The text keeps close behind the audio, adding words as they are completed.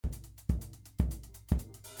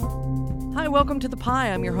Hi, welcome to The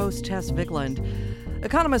Pie. I'm your host, Tess Vigland.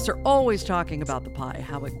 Economists are always talking about the pie,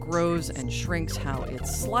 how it grows and shrinks, how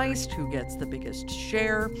it's sliced, who gets the biggest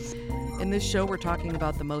share. In this show, we're talking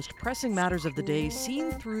about the most pressing matters of the day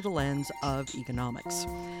seen through the lens of economics.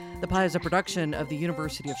 The Pie is a production of the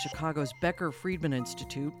University of Chicago's Becker Friedman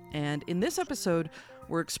Institute, and in this episode,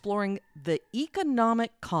 we're exploring the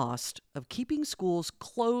economic cost of keeping schools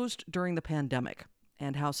closed during the pandemic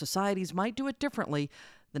and how societies might do it differently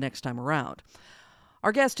the next time around.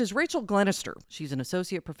 Our guest is Rachel Glenister. She's an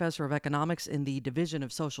associate professor of economics in the Division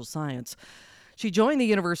of Social Science. She joined the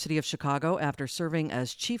University of Chicago after serving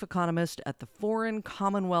as chief economist at the Foreign,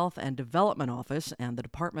 Commonwealth and Development Office and the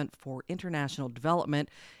Department for International Development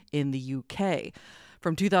in the UK.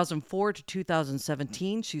 From 2004 to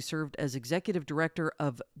 2017, she served as executive director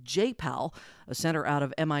of JPAL, a center out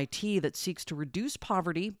of MIT that seeks to reduce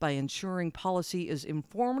poverty by ensuring policy is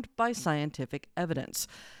informed by scientific evidence.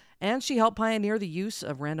 And she helped pioneer the use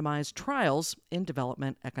of randomized trials in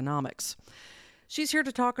development economics. She's here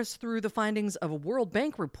to talk us through the findings of a World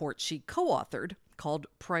Bank report she co-authored called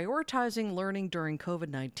Prioritizing Learning During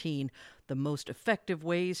COVID-19, the Most Effective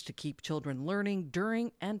Ways to Keep Children Learning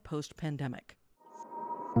During and Post-Pandemic.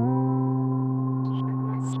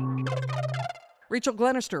 Rachel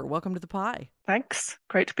Glenister, welcome to The Pie. Thanks.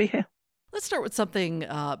 Great to be here. Let's start with something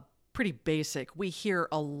pretty basic. We hear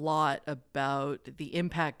a lot about the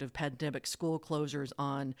impact of pandemic school closures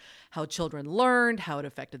on how children learned, how it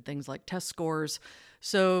affected things like test scores.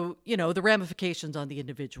 So, the ramifications on the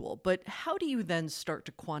individual. But how do you then start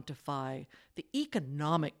to quantify the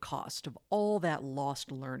economic cost of all that lost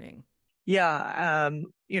learning? Yeah.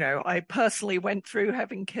 I personally went through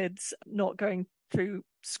having kids not going through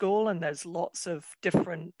school, and there's lots of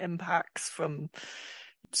different impacts from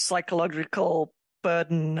psychological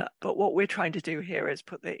burden. But what we're trying to do here is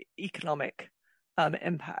put the economic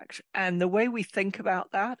impact. And the way we think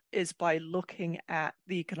about that is by looking at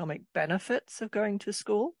the economic benefits of going to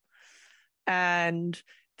school and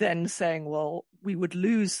then saying, well, we would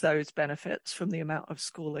lose those benefits from the amount of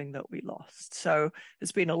schooling that we lost. So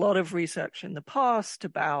there's been a lot of research in the past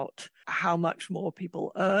about how much more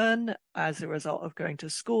people earn as a result of going to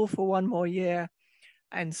school for one more year.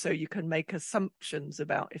 And so you can make assumptions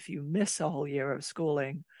about if you miss a whole year of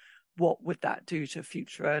schooling, what would that do to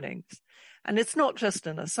future earnings? And it's not just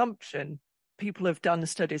an assumption. People have done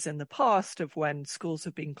studies in the past of when schools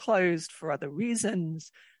have been closed for other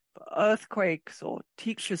reasons, for earthquakes or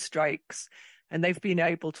teacher strikes, and they've been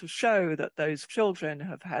able to show that those children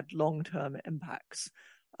have had long-term impacts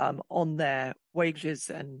on their wages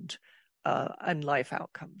and life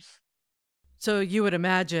outcomes. So you would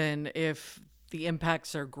imagine if the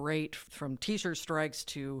impacts are great from teacher strikes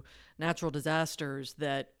to natural disasters,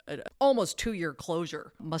 that an almost 2-year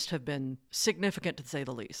closure must have been significant, to say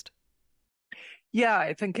the least. Yeah,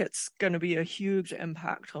 I think it's going to be a huge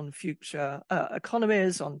impact on future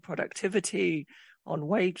economies, on productivity, on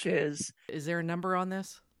wages. Is there a number on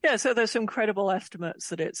this? Yeah, so there's some credible estimates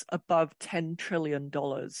that it's above $10 trillion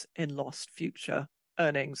in lost future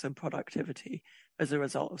earnings and productivity as a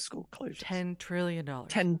result of school closures. $10 trillion.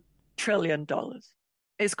 $10 trillion.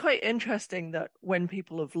 It's quite interesting that when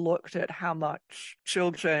people have looked at how much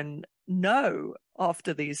children know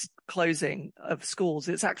after these closing of schools,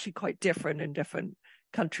 it's actually quite different in different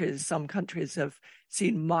countries. Some countries have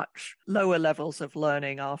seen much lower levels of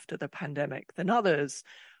learning after the pandemic than others.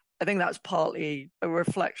 I think that's partly a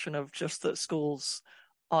reflection of just that schools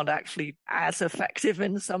aren't actually as effective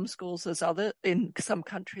in some schools as in some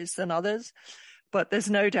countries than others. But there's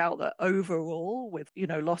no doubt that overall, with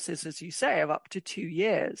losses, as you say, of up to 2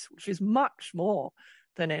 years, which is much more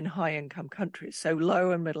than in high-income countries. So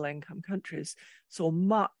low and middle-income countries saw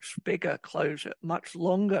much bigger closure, much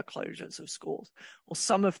longer closures of schools, or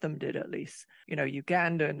some of them did at least.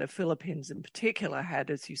 Uganda and the Philippines in particular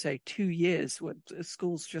had, as you say, 2 years where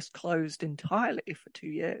schools just closed entirely for 2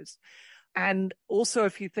 years. And also,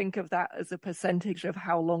 if you think of that as a percentage of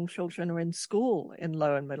how long children are in school in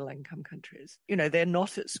low and middle income countries, they're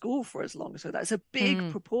not at school for as long. So that's a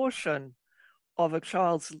big proportion of a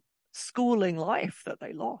child's schooling life that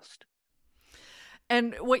they lost.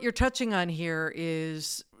 And what you're touching on here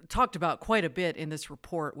is talked about quite a bit in this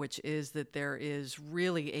report, which is that there is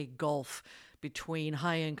really a gulf between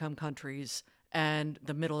high-income countries and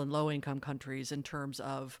the middle and low-income countries in terms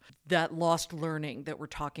of that lost learning that we're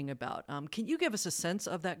talking about. Can you give us a sense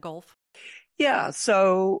of that gulf? Yeah,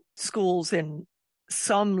 so schools in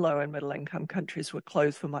some low and middle-income countries were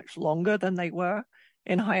closed for much longer than they were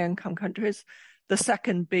in high-income countries. The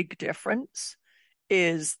second big difference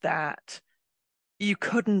is that you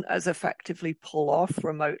couldn't as effectively pull off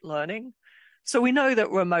remote learning. So we know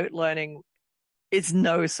that remote learning is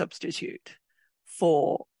no substitute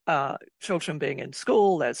for children being in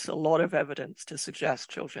school. There's a lot of evidence to suggest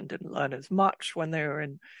children didn't learn as much when they were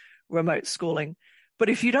in remote schooling. But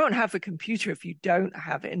if you don't have a computer, if you don't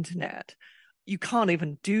have internet, you can't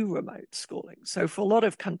even do remote schooling. So for a lot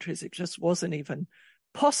of countries, it just wasn't even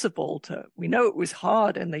possible to, we know it was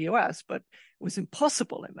hard in the US, but it was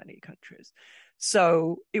impossible in many countries.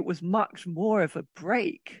 So it was much more of a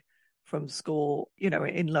break from school,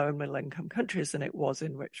 in low and middle income countries than it was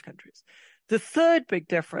in rich countries. The third big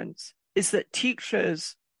difference is that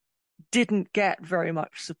teachers didn't get very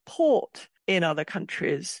much support in other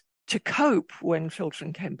countries to cope when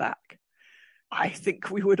children came back. I think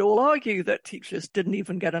we would all argue that teachers didn't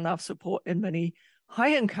even get enough support in many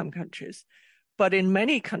high-income countries. But in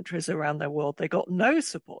many countries around the world, they got no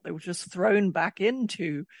support. They were just thrown back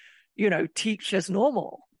into, teach as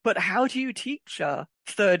normal. But how do you teach a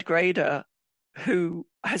third grader who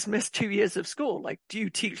has missed 2 years of school? Like, do you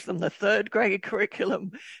teach them the third grade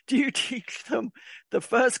curriculum? Do you teach them the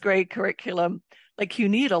first grade curriculum? Like, you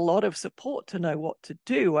need a lot of support to know what to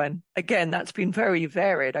do. And again, that's been very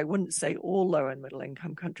varied. I wouldn't say all low and middle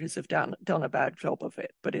income countries have done a bad job of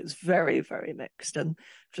it, but it's very, very mixed. And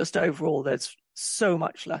just overall, there's so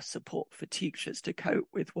much less support for teachers to cope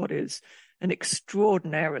with what is an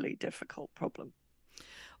extraordinarily difficult problem.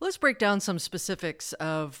 Let's break down some specifics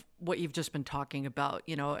of what you've just been talking about.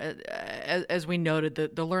 As we noted,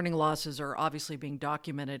 the learning losses are obviously being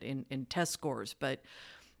documented in test scores. But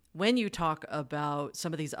when you talk about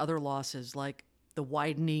some of these other losses, like the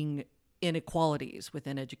widening inequalities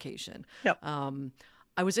within education, yep.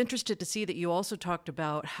 I was interested to see that you also talked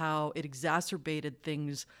about how it exacerbated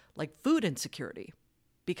things like food insecurity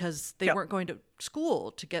because they yep. weren't going to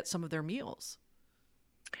school to get some of their meals.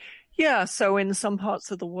 Yeah, so in some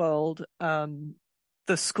parts of the world,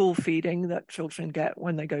 the school feeding that children get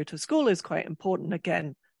when they go to school is quite important.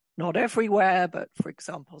 Again, not everywhere, but for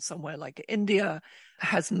example, somewhere like India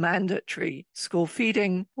has mandatory school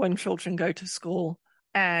feeding when children go to school.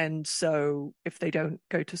 And so if they don't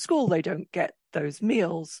go to school, they don't get those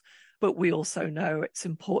meals. But we also know it's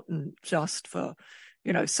important just for,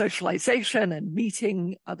 socialization and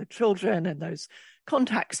meeting other children and those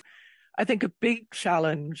contacts. I think a big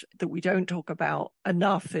challenge that we don't talk about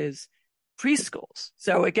enough is preschools.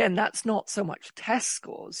 So again, that's not so much test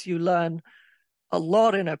scores. You learn a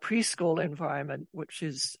lot in a preschool environment, which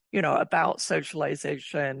is, about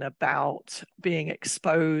socialization, about being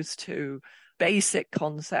exposed to basic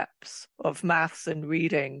concepts of maths and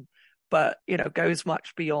reading, but, goes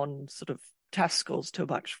much beyond sort of test scores to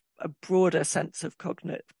a broader sense of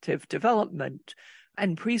cognitive development.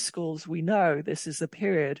 And preschools, we know this is a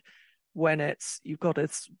period when you've got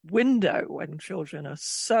this window when children are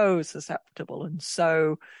so susceptible and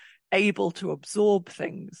so able to absorb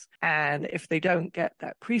things. And if they don't get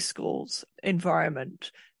that preschool's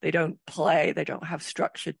environment, they don't play, they don't have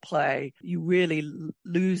structured play, you really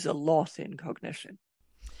lose a lot in cognition.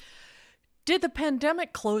 Did the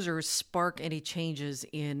pandemic closures spark any changes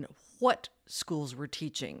in what schools were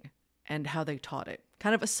teaching and how they taught it?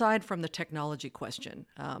 Kind of aside from the technology question,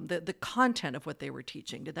 the content of what they were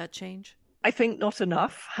teaching, did that change? I think not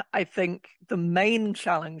enough. I think the main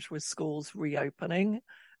challenge with schools reopening,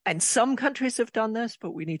 and some countries have done this,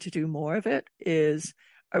 but we need to do more of it, is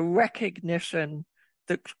a recognition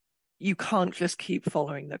that you can't just keep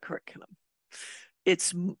following the curriculum.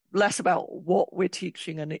 It's less about what we're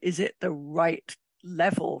teaching and is it the right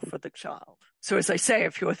level for the child. So as I say,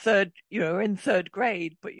 if you're in third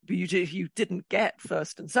grade, but you didn't get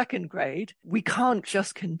first and second grade, we can't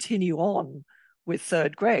just continue on with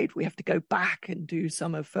third grade. We have to go back and do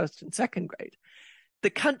some of first and second grade.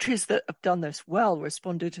 The countries that have done this well,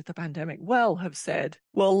 responded to the pandemic well, have said,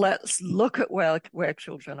 well, let's look at where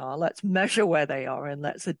children are, let's measure where they are, and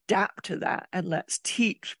let's adapt to that, and let's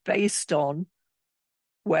teach based on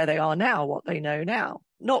where they are now, what they know now.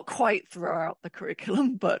 Not quite throughout the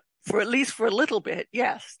curriculum, but for at least for a little bit,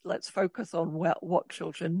 yes, let's focus on what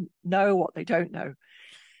children know, what they don't know.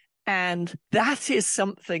 And that is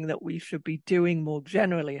something that we should be doing more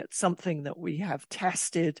generally. It's something that we have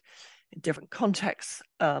tested in different contexts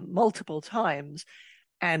multiple times,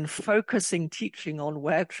 and focusing teaching on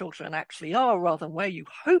where children actually are rather than where you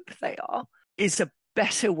hope they are is a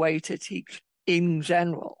better way to teach in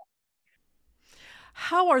general.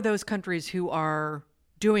 How are those countries who are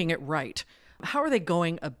doing it right, how are they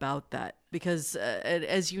going about that? Because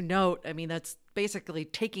as you note, I mean, that's basically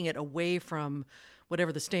taking it away from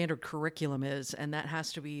whatever the standard curriculum is, and that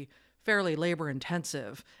has to be fairly labor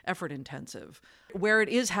intensive, effort intensive. Where it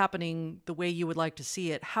is happening the way you would like to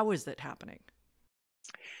see it, how is that happening?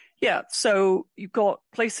 Yeah, so you've got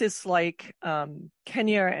places like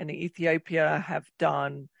Kenya and Ethiopia have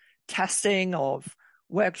done testing of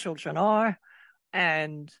where children are.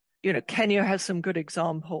 And, Kenya has some good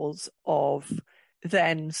examples of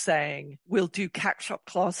then saying, we'll do catch-up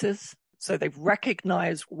classes. So they've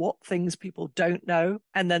recognized what things people don't know.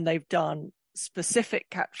 And then they've done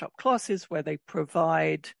specific catch-up classes where they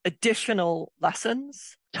provide additional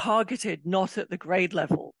lessons targeted not at the grade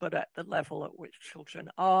level, but at the level at which children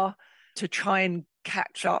are, to try and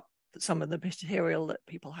catch up some of the material that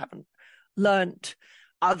people haven't learnt.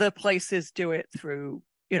 Other places do it through,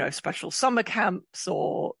 special summer camps,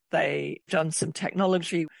 or they've done some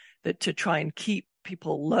technology to try and keep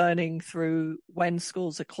people learning through when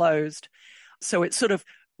schools are closed. So it's sort of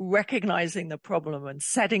recognizing the problem and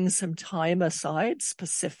setting some time aside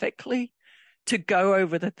specifically to go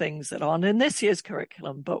over the things that aren't in this year's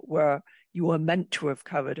curriculum, but you were meant to have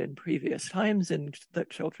covered in previous times and that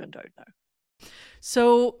children don't know.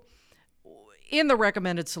 So in the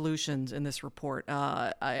recommended solutions in this report,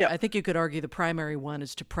 I think you could argue the primary one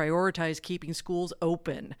is to prioritize keeping schools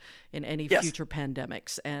open in any future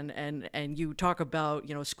pandemics. And you talk about,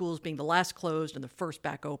 schools being the last closed and the first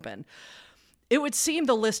back open. It would seem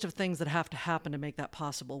the list of things that have to happen to make that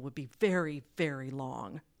possible would be very, very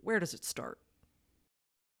long. Where does it start?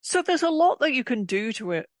 So there's a lot that you can do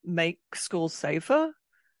to make schools safer,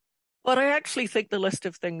 but I actually think the list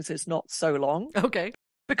of things is not so long. Okay.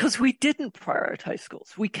 Because we didn't prioritize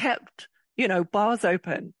schools. We kept, bars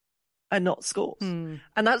open and not schools. And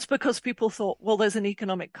that's because people thought, well, there's an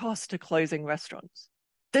economic cost to closing restaurants.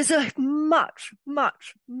 There's a much,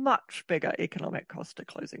 much, much bigger economic cost to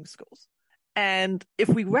closing schools. And if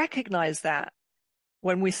we recognize that,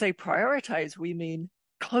 when we say prioritize, we mean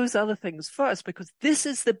close other things first, because this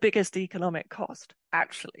is the biggest economic cost,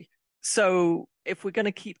 actually. So if we're going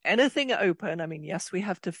to keep anything open, I mean, yes, we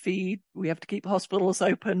have to feed, we have to keep hospitals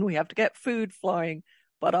open, we have to get food flowing.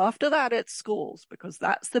 But after that, it's schools, because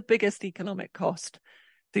that's the biggest economic cost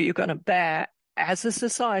that you're going to bear as a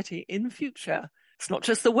society in future. It's not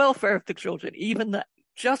just the welfare of the children, even that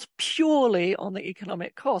just purely on the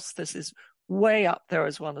economic cost, this is way up there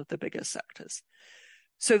as one of the biggest sectors.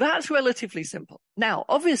 So that's relatively simple. Now,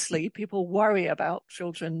 obviously, people worry about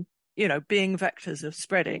children, being vectors of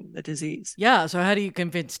spreading the disease. Yeah. So how do you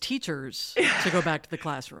convince teachers to go back to the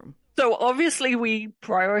classroom? So obviously we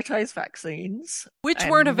prioritize vaccines. Which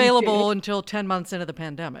weren't available until 10 months into the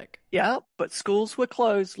pandemic. Yeah, but schools were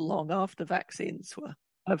closed long after vaccines were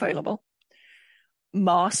available.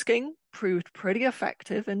 Masking proved pretty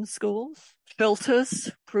effective in schools. Filters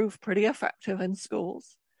proved pretty effective in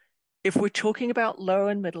schools. If we're talking about low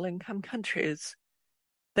and middle income countries,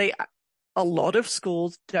 a lot of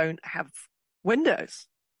schools don't have windows.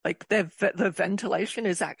 Like the ventilation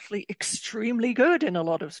is actually extremely good in a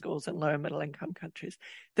lot of schools in low and middle income countries.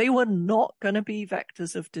 They were not going to be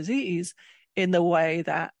vectors of disease in the way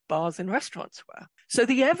that bars and restaurants were. So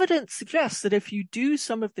the evidence suggests that if you do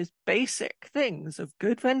some of these basic things of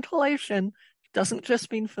good ventilation, it doesn't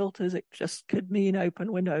just mean filters, it just could mean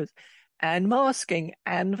open windows, and masking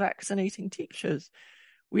and vaccinating teachers,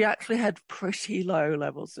 we actually had pretty low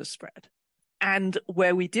levels of spread. And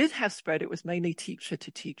where we did have spread, it was mainly teacher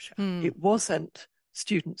to teacher. It wasn't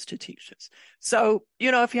students to teachers. So,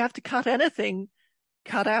 if you have to cut anything,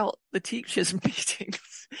 cut out the teachers'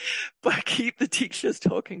 meetings, but keep the teachers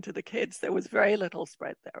talking to the kids. There was very little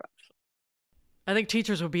spread there, actually. I think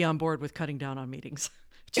teachers would be on board with cutting down on meetings,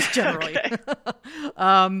 just generally.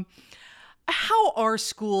 How are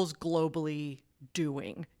schools globally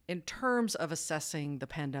doing in terms of assessing the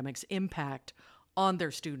pandemic's impact on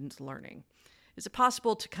their students' learning? Is it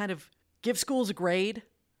possible to kind of give schools a grade?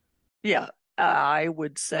 Yeah, I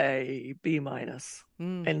would say B-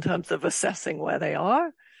 in terms of assessing where they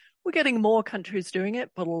are. We're getting more countries doing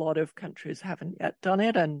it, but a lot of countries haven't yet done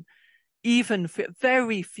it. And even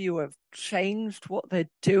very few have changed what they're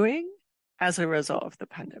doing as a result of the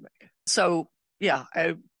pandemic. So yeah,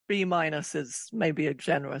 a B- is maybe a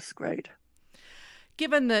generous grade.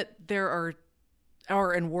 Given that there are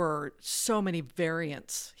and were so many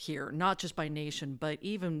variants here, not just by nation, but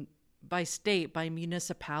even by state, by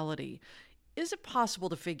municipality, is it possible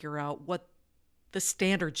to figure out what the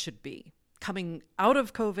standard should be coming out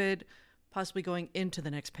of COVID, possibly going into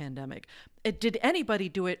the next pandemic? Did anybody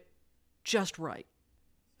do it just right?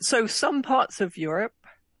 So some parts of Europe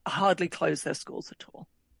hardly closed their schools at all.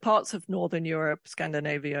 Parts of Northern Europe,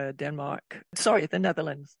 Scandinavia, the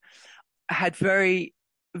Netherlands, had very,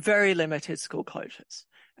 very limited school closures,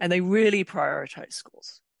 and they really prioritized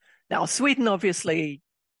schools. Now, Sweden obviously,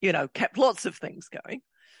 kept lots of things going,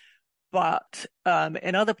 But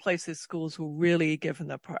in other places, schools will really give them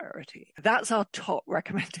the priority. That's our top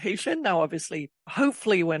recommendation. Now, obviously,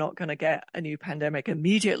 hopefully we're not going to get a new pandemic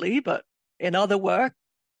immediately, but in other work,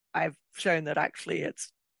 I've shown that actually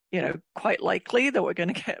it's, quite likely that we're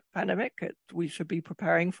going to get a pandemic. We should be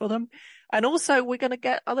preparing for them. And also we're going to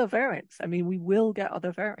get other variants. I mean, we will get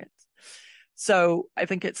other variants. So I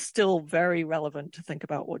think it's still very relevant to think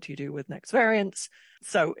about what do you do with next variants.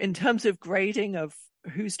 So in terms of grading of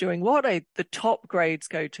who's doing what, the top grades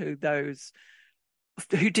go to those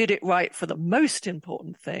who did it right for the most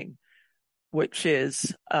important thing, which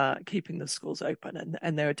is keeping the schools open.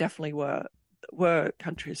 And there definitely were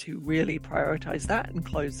countries who really prioritized that and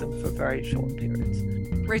closed them for very short periods.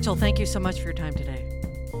 Rachel, thank you so much for your time today.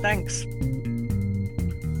 Thanks.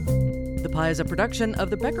 The Pie is a production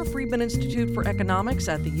of the Becker Friedman Institute for Economics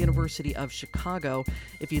at the University of Chicago.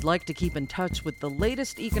 If you'd like to keep in touch with the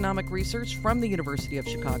latest economic research from the University of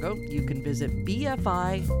Chicago, you can visit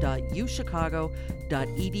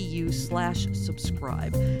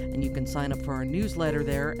bfi.uchicago.edu/subscribe. And you can sign up for our newsletter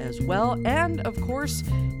there as well. And, of course,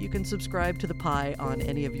 you can subscribe to The Pie on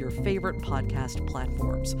any of your favorite podcast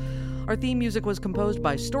platforms. Our theme music was composed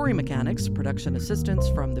by Story Mechanics, production assistance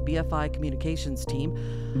from the BFI Communications team.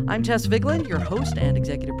 I'm Tess Vigland, your host and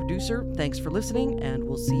executive producer. Thanks for listening, and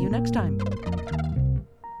we'll see you next time.